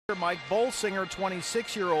Mike Bolsinger,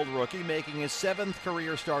 26-year-old rookie, making his 7th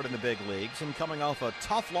career start in the big leagues and coming off a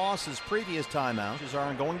tough loss his previous time out.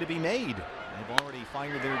 Aren't going to be made. They've already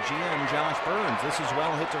fired their GM, Josh Burns. This is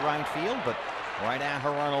well hit to right field, but right at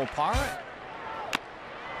Gerardo Parra.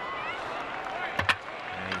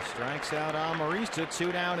 And he strikes out Amarista,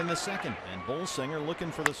 2 down in the second. And Bolsinger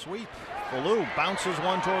looking for the sweep. Falou bounces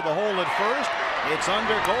one toward the hole at first. It's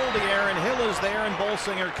under Goldie. Aaron Hill is there, and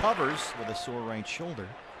Bolsinger covers with a sore right shoulder.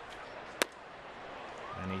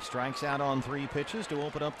 And he strikes out on 3 pitches to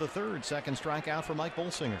open up the third. Second strikeout for Mike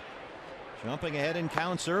Bolsinger. Jumping ahead and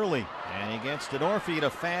counts early. And he gets to Norfie to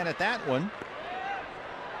fan at that one.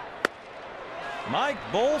 Mike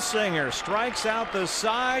Bolsinger strikes out the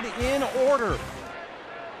side in order.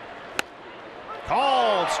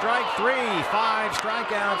 Called strike 3. 5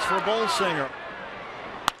 strikeouts for Bolsinger.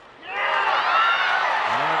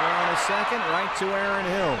 And a second, right to Aaron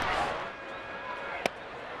Hill.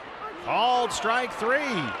 Called strike 3.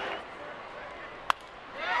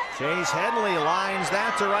 Chase Headley lines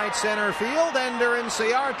that to right center field. Ender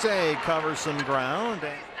Inciarte covers some ground.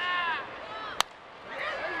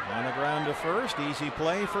 On the ground to first. Easy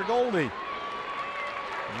play for Goldie.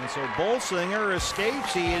 And so Bolsinger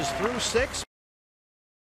escapes. He is through 6.